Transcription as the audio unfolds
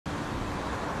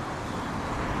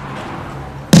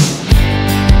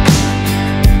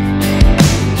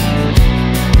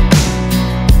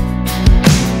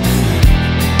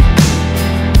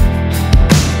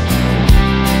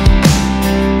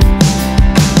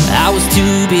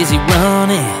busy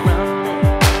running.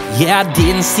 Yeah, I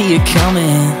didn't see it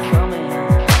coming.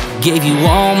 Gave you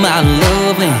all my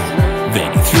loving,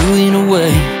 then you threw it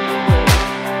away.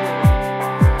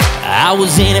 I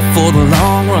was in it for the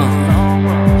long run.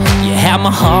 You had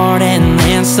my heart and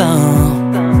then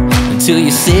some, until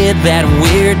you said that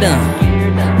we're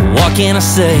done. What can I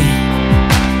say?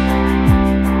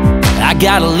 I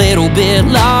got a little bit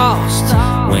lost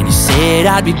when you said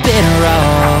I'd be better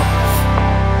off.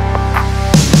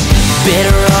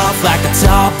 Better off like a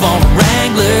top on a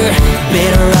Wrangler.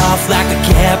 Better off like a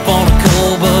cap on a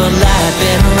cold Bud Light.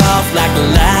 Better off like the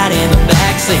light in the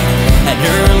backseat, and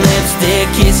her lipstick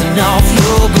kissing off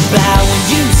your goodbye. When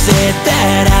you said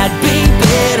that I'd be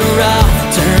better off,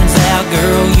 turns out,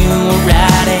 girl, you were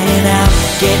right, and I'm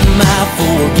getting my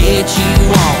forget you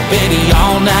on. Baby,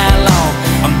 all night long,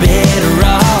 I'm better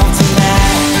off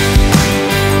tonight.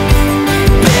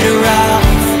 Better off,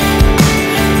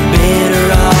 better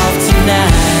off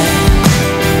tonight.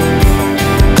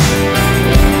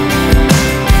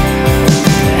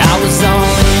 I was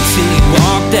on until you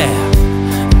walked out,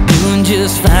 doing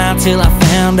just fine till I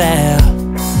found out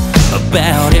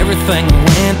about everything that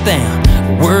went down.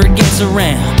 Word gets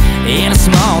around in a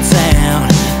small town,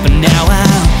 but now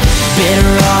I'm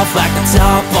better off like a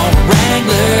top on a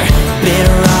Wrangler.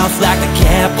 Better off like a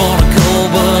cap on a cold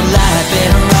Bud Light.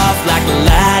 Better off like the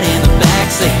light in the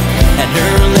backseat, and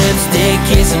her lipstick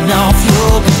kissing off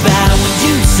your goodbye. When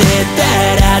you said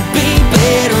that I'd be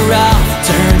better off,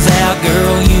 turns out,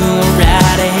 girl, you were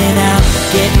right, and I'm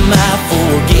getting my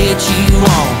forget you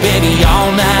on. Baby,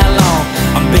 all night long,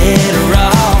 I'm better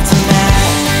off tonight.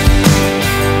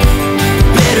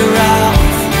 Better off,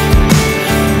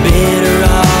 better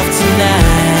off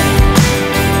tonight.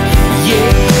 Yeah,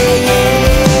 yeah.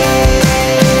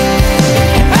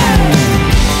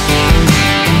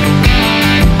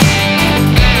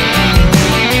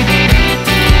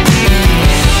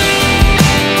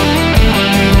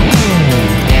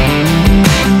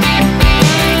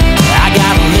 I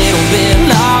got a little bit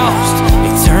lost.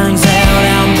 It turns out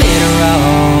I'm better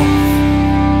off.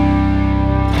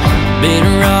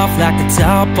 Better off like a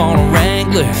top on a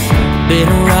Wrangler.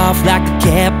 Better off like a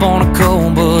cap on a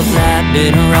cold Bud Light.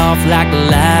 Better off like the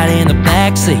light in the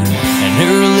backseat, and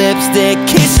her lipstick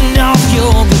kissing off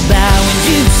your goodbye. When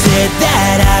you said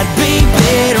that I'd be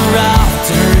better